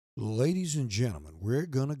Ladies and gentlemen, we're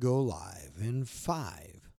going to go live in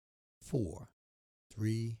 5, 4,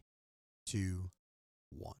 3, 2,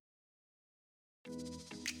 1.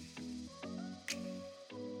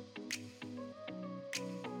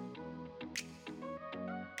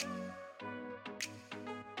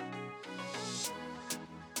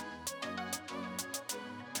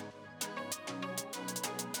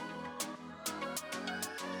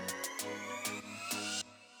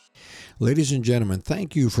 Ladies and gentlemen,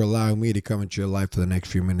 thank you for allowing me to come into your life for the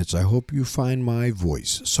next few minutes. I hope you find my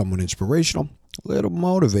voice somewhat inspirational, a little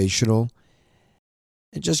motivational.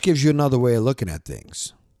 It just gives you another way of looking at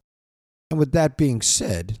things. And with that being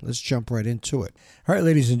said, let's jump right into it. All right,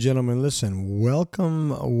 ladies and gentlemen, listen,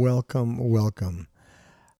 welcome.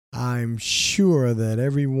 I'm sure that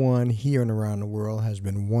everyone here and around the world has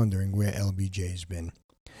been wondering where LBJ's been.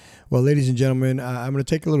 Well, ladies and gentlemen, I'm going to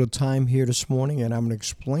take a little time here this morning and I'm going to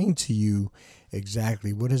explain to you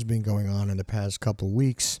exactly what has been going on in the past couple of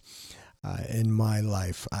weeks in my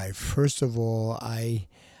life. First of all, I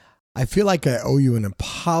feel like I owe you an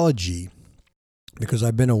apology because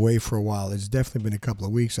I've been away for a while. It's definitely been a couple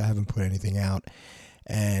of weeks. I haven't put anything out,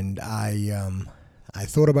 and I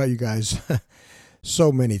thought about you guys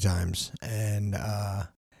so many times, and I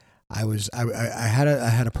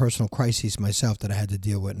had a personal crisis myself that I had to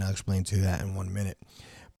deal with, and I'll explain to you that in 1 minute.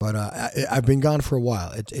 But I've been gone for a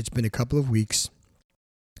while. It's been a couple of weeks.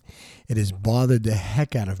 It has bothered the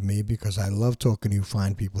heck out of me because I love talking to you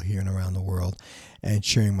fine people here and around the world and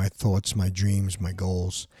sharing my thoughts, my dreams, my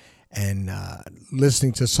goals, and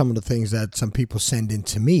listening to some of the things that some people send in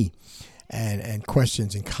to me and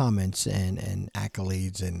questions and comments and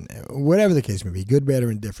accolades and whatever the case may be, good, bad,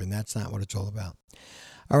 or indifferent. That's not what it's all about.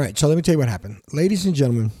 All right, so let me tell you what happened. Ladies and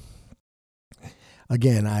gentlemen,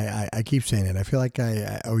 again, I keep saying it. I feel like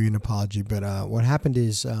I owe you an apology, but what happened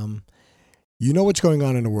is, you know what's going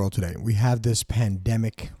on in the world today. We have this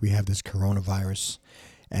pandemic. We have this coronavirus,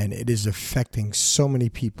 and it is affecting so many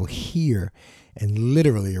people here and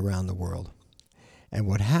literally around the world. And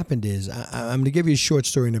what happened is, I'm going to give you a short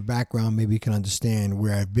story in the background. Maybe you can understand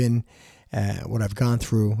where I've been, what I've gone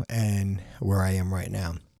through, and where I am right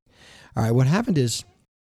now. All right, what happened is,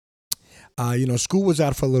 school was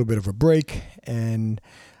out for a little bit of a break, and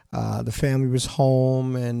the family was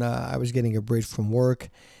home, and I was getting a break from work.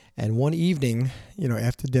 And one evening,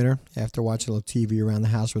 after dinner, after watching a little TV around the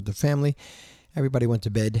house with the family, everybody went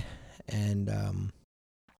to bed. And in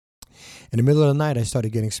the middle of the night, I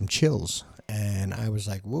started getting some chills. And I was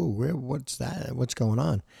like, whoa, what's that? What's going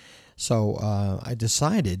on? So I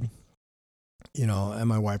decided, and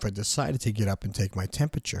my wife, I decided to get up and take my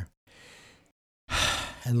temperature.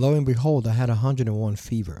 And lo and behold, I had 101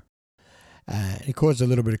 fever. It caused a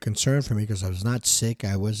little bit of concern for me because I was not sick.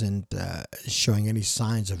 I wasn't showing any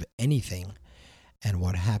signs of anything. And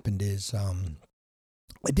what happened is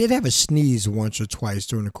I did have a sneeze once or twice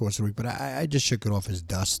during the course of the week, but I just shook it off as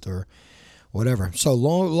dust or whatever. So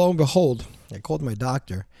lo and behold, I called my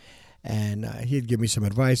doctor, and he had given me some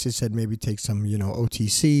advice. He said maybe take some,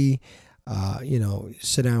 OTC,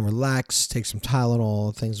 sit down, relax, take some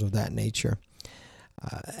Tylenol, things of that nature.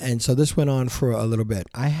 And so this went on for a little bit.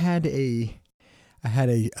 I had a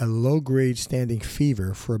low-grade standing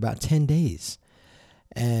fever for about 10 days.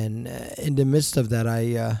 And in the midst of that,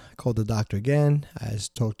 I called the doctor again. I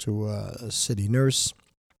talked to a city nurse.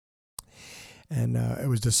 And it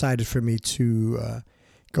was decided for me to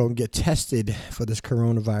go and get tested for this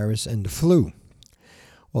coronavirus and the flu.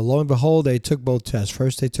 Well, lo and behold, they took both tests.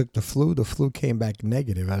 First, they took the flu. The flu came back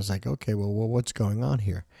negative. I was like, okay, well what's going on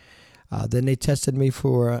here? Then they tested me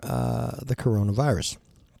for the coronavirus.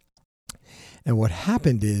 And what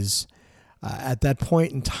happened is, at that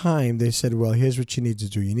point in time, they said, well, here's what you need to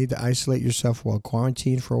do. You need to isolate yourself while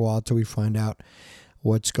quarantined for a while till we find out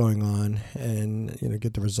what's going on and,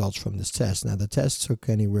 get the results from this test. Now, the test took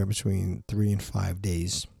anywhere between 3 and 5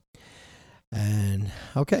 days. And,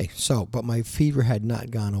 okay, but my fever had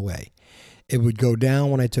not gone away. It would go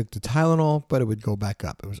down when I took the Tylenol, but it would go back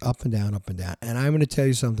up. It was up and down, up and down. And I'm going to tell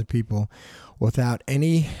you something, people, without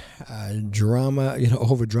any drama,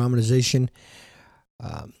 over dramatization.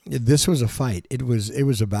 This was a fight. It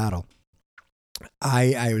was a battle.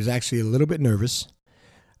 I was actually a little bit nervous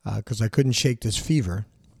because I couldn't shake this fever.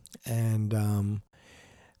 And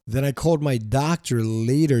then I called my doctor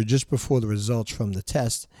later, just before the results from the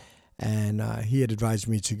test. And he had advised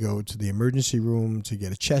me to go to the emergency room to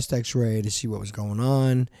get a chest x-ray to see what was going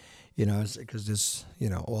on, because this,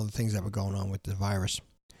 all the things that were going on with the virus.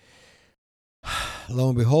 Lo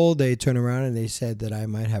and behold, they turned around and they said that I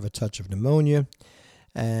might have a touch of pneumonia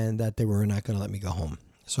and that they were not going to let me go home.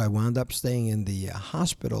 So I wound up staying in the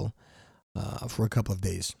hospital for a couple of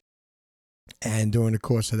days. And during the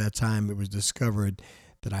course of that time, it was discovered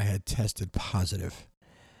that I had tested positive.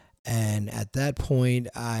 And at that point,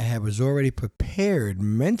 was already prepared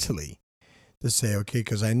mentally to say, okay,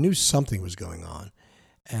 because I knew something was going on.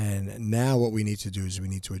 And now what we need to do is we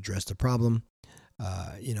need to address the problem,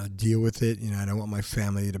 deal with it. I don't want my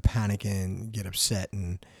family to panic and get upset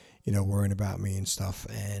and, worrying about me and stuff.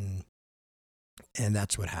 And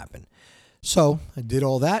that's what happened. So I did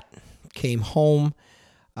all that, came home.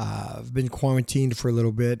 I've been quarantined for a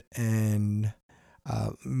little bit, and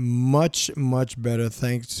much better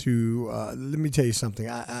thanks to. Let me tell you something.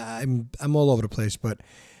 I'm all over the place, but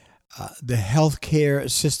the healthcare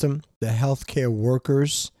system, the healthcare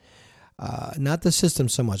workers, not the system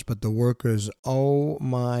so much, but the workers. Oh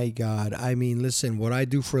my God! I mean, listen. What I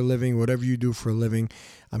do for a living, whatever you do for a living,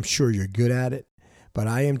 I'm sure you're good at it. But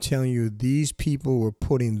I am telling you, these people were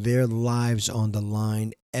putting their lives on the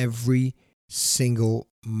line every single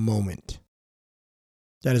moment.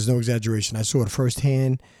 That is no exaggeration. I saw it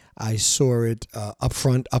firsthand. I saw it up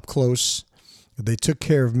front, up close. They took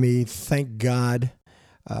care of me. Thank God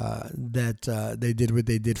that they did what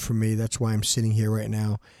they did for me. That's why I'm sitting here right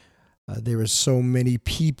now. There were so many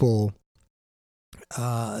people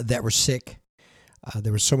that were sick.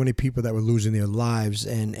 There were so many people that were losing their lives.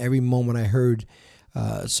 And every moment I heard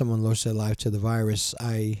someone lose their life to the virus,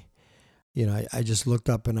 I just looked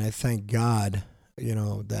up and I thank God,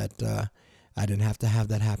 that I didn't have to have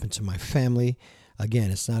that happen to my family.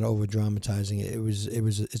 Again, it's not over dramatizing it.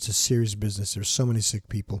 It's a serious business. There's so many sick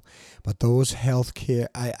people, but those healthcare,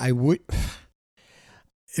 I would,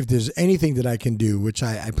 if there's anything that I can do, which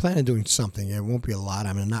I plan on doing something. It won't be a lot.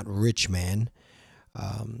 I'm not rich, man.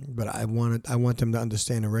 But I want them to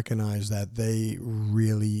understand and recognize that they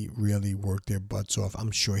really, really work their butts off.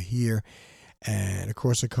 I'm sure here and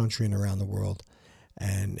across the country and around the world,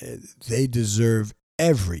 and they deserve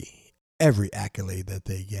every accolade that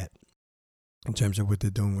they get in terms of what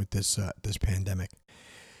they're doing with this pandemic.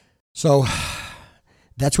 So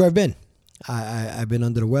that's where I've been. I've been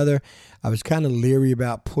under the weather. I was kind of leery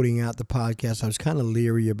about putting out the podcast. I was kind of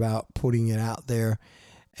leery about putting it out there,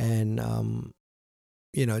 and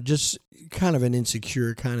just kind of an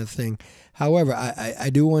insecure kind of thing. However,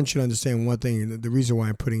 I do want you to understand one thing. The reason why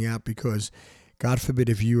I'm putting out, because God forbid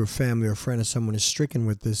if you or family or friend or someone is stricken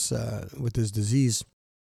with this disease,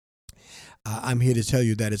 I'm here to tell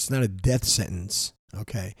you that it's not a death sentence.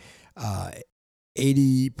 Okay,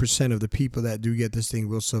 80% of the people that do get this thing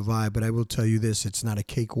will survive, but I will tell you this: it's not a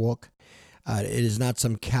cakewalk. It is not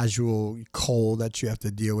some casual cold that you have to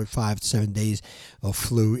deal with 5 to 7 days of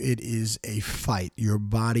flu. It is a fight. Your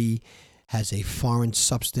body has a foreign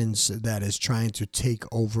substance that is trying to take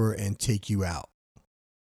over and take you out.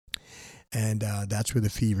 And that's where the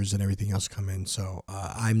fevers and everything else come in. So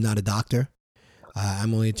I'm not a doctor.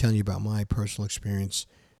 I'm only telling you about my personal experience.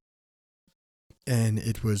 And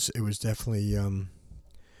it was definitely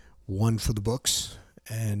one for the books.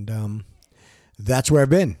 And that's where I've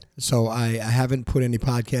been. So I haven't put any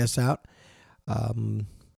podcasts out.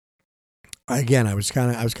 Again, I was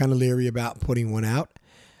kind of leery about putting one out.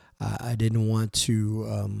 I didn't want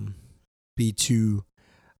to be too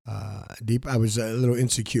deep. I was a little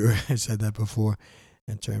insecure. I said that before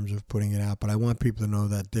in terms of putting it out. But I want people to know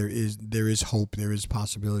that there is hope. There is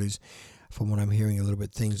possibilities. From what I'm hearing a little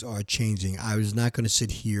bit, things are changing. I was not going to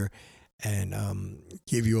sit here and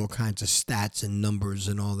give you all kinds of stats and numbers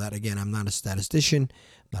and all that. Again, I'm not a statistician,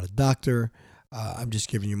 not a doctor. I'm just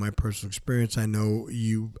giving you my personal experience. I know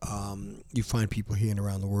you find people here and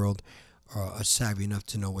around the world are savvy enough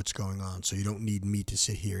to know what's going on, so you don't need me to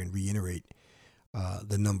sit here and reiterate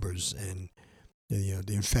the numbers and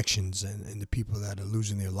the infections and the people that are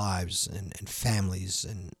losing their lives and families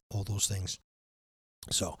and all those things.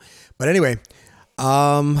 So, but anyway,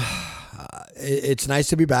 it's nice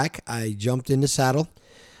to be back. I jumped in the saddle.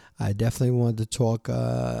 I definitely wanted to talk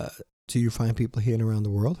to you fine people here and around the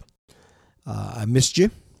world. I missed you.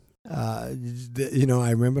 I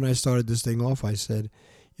remember when I started this thing off, I said,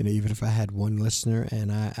 even if I had one listener,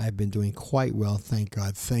 and I've been doing quite well, thank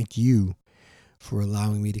God. Thank you for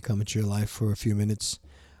allowing me to come into your life for a few minutes.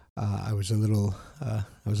 I was a little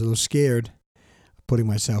scared putting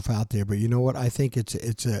myself out there, but you know what? I think it's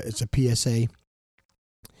a PSA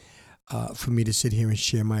for me to sit here and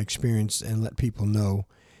share my experience and let people know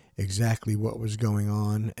exactly what was going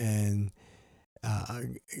on. And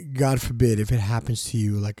God forbid if it happens to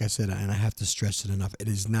you, like I said, and I have to stress it enough, it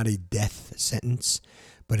is not a death sentence,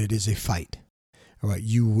 but it is a fight. All right,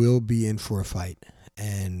 you will be in for a fight,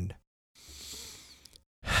 and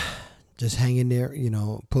just hang in there,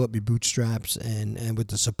 pull up your bootstraps, and with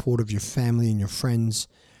the support of your family and your friends,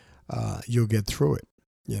 you'll get through it.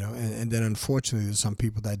 And then unfortunately there's some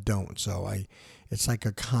people that don't. So it's like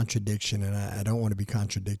a contradiction, and I don't want to be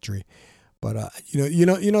contradictory. But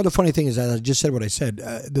the funny thing is that I just said what I said.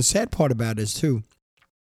 The sad part about it is too.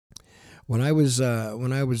 When I was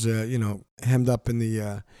hemmed up in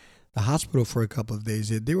the hospital for a couple of days,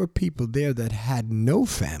 there were people there that had no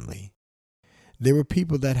family. There were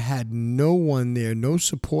people that had no one there, no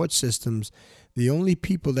support systems. The only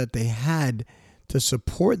people that they had to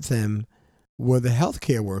support them were the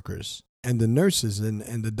healthcare workers and the nurses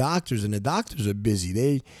and the doctors. And the doctors are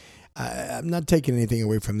busy. I'm not taking anything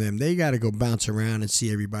away from them. They got to go bounce around and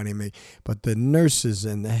see everybody But the nurses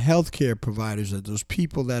and the healthcare providers are those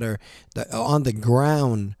people that are on the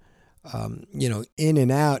ground, in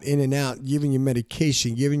and out, giving you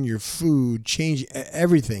medication, giving you food, changing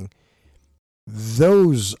everything.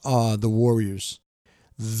 Those are the warriors.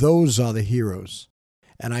 Those are the heroes.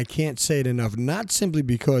 And I can't say it enough, not simply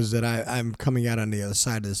because that I'm coming out on the other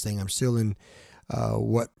side of this thing. I'm still in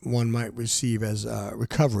what one might receive as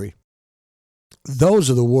recovery. Those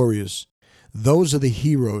are the warriors. Those are the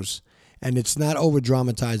heroes. And it's not over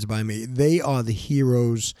dramatized by me. They are the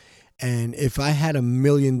heroes. And if I had $1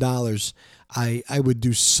 million, I would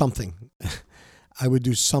do something. I would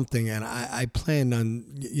do something. And I plan on,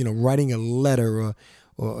 writing a letter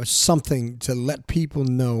or something to let people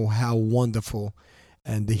know how wonderful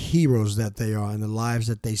and the heroes that they are and the lives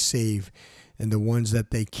that they save and the ones that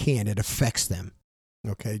they can't. It affects them.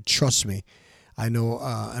 Okay, trust me. I know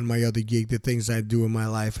on my other gig, the things I do in my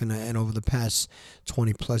life and over the past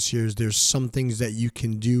 20 plus years, there's some things that you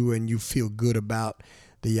can do and you feel good about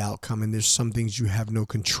the outcome, and there's some things you have no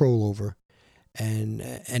control over, and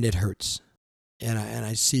it hurts. And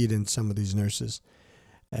I see it in some of these nurses,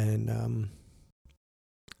 and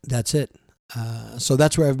that's it. So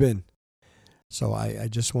that's where I've been. So I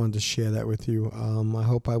just wanted to share that with you. I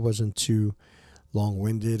hope I wasn't too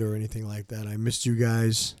long-winded or anything like that. I missed you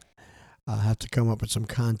guys. I have to come up with some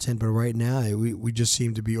content, but right now we just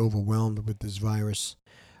seem to be overwhelmed with this virus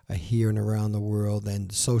here and around the world,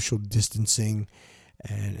 and social distancing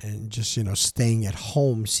and just staying at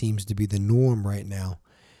home seems to be the norm right now.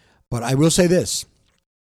 But I will say this,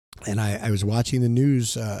 and I was watching the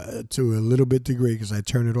news to a little bit degree because I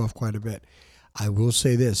turned it off quite a bit. I will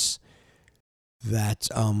say this, that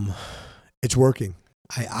it's working.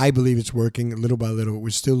 I believe it's working little by little.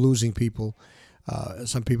 We're still losing people.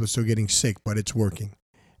 Some people are still getting sick, but it's working.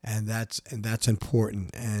 And that's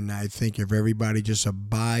important. And I think if everybody just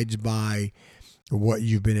abides by what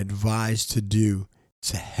you've been advised to do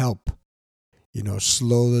to help,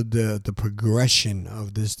 slow the progression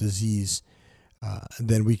of this disease,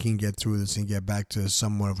 then we can get through this and get back to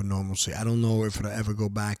somewhat of a normalcy. I don't know if it'll ever go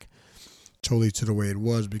back totally to the way it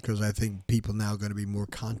was, because I think people now are going to be more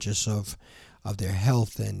conscious of their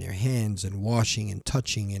health and their hands and washing and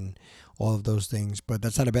touching and all of those things. But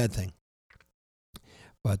that's not a bad thing.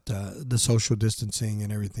 But the social distancing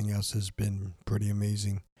and everything else has been pretty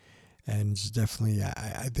amazing. And it's definitely,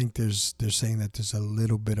 I think they're saying that there's a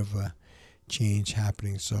little bit of a change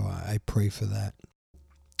happening. So I pray for that.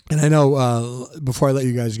 And I know before I let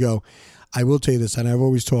you guys go, I will tell you this, and I've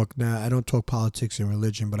always talked, now I don't talk politics and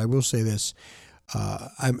religion, but I will say this.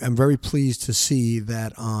 I'm very pleased to see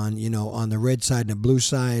that on the red side and the blue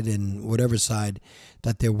side and whatever side,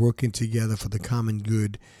 that they're working together for the common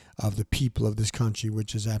good of the people of this country,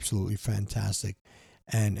 which is absolutely fantastic.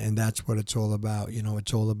 And that's what it's all about.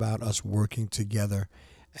 It's all about us working together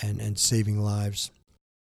and saving lives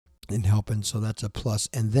and helping. So that's a plus.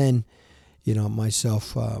 And then,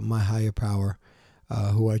 myself, my higher power,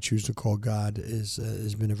 who I choose to call God,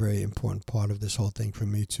 has been a very important part of this whole thing for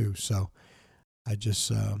me too. So I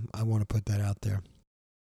just I want to put that out there.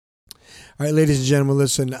 All right, ladies and gentlemen,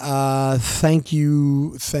 listen, thank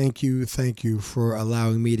you for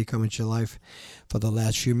allowing me to come into your life for the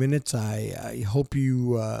last few minutes. I hope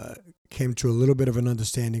you came to a little bit of an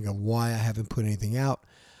understanding of why I haven't put anything out,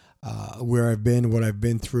 where I've been, what I've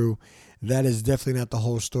been through. That is definitely not the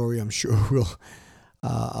whole story. I'm sure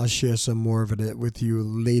I'll share some more of it with you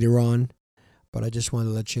later on. But I just wanted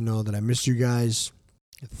to let you know that I missed you guys.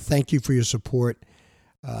 Thank you for your support.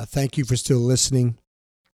 Thank you for still listening.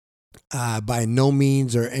 By no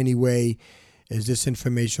means or any way is this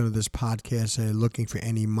information or this podcast looking for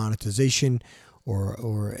any monetization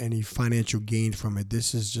or any financial gain from it.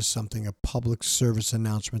 This is just something, a public service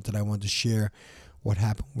announcement that I wanted to share what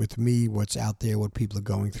happened with me, what's out there, what people are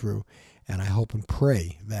going through. And I hope and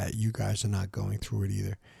pray that you guys are not going through it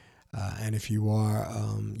either. And if you are,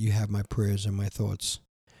 you have my prayers and my thoughts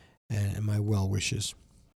and my well wishes.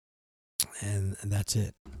 And that's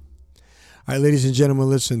it. All right, ladies and gentlemen,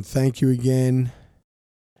 listen, thank you again.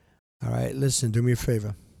 All right, listen, do me a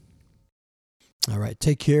favor. All right,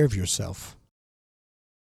 take care of yourself.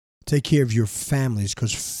 Take care of your families,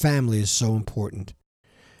 because family is so important.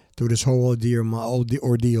 Through this whole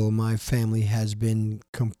ordeal, my family has been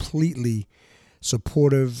completely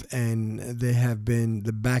supportive, and they have been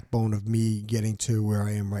the backbone of me getting to where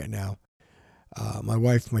I am right now. My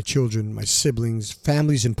wife, my children, my siblings,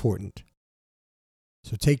 family's important.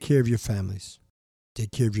 So take care of your families.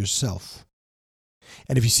 Take care of yourself.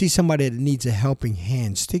 And if you see somebody that needs a helping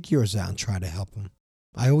hand, stick yours out and try to help them.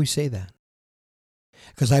 I always say that,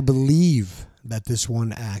 because I believe that this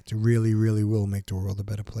one act really, really will make the world a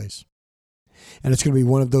better place. And it's going to be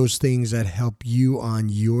one of those things that help you on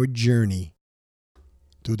your journey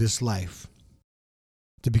through this life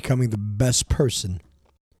to becoming the best person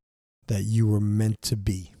that you were meant to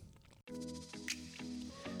be.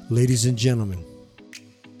 Ladies and gentlemen,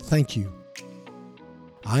 thank you.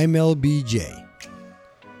 I'm LBJ.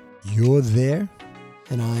 You're there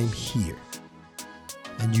and I'm here.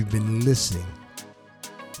 And you've been listening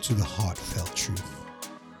to the Heartfelt Truth.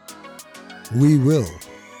 We will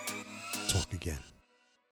talk again.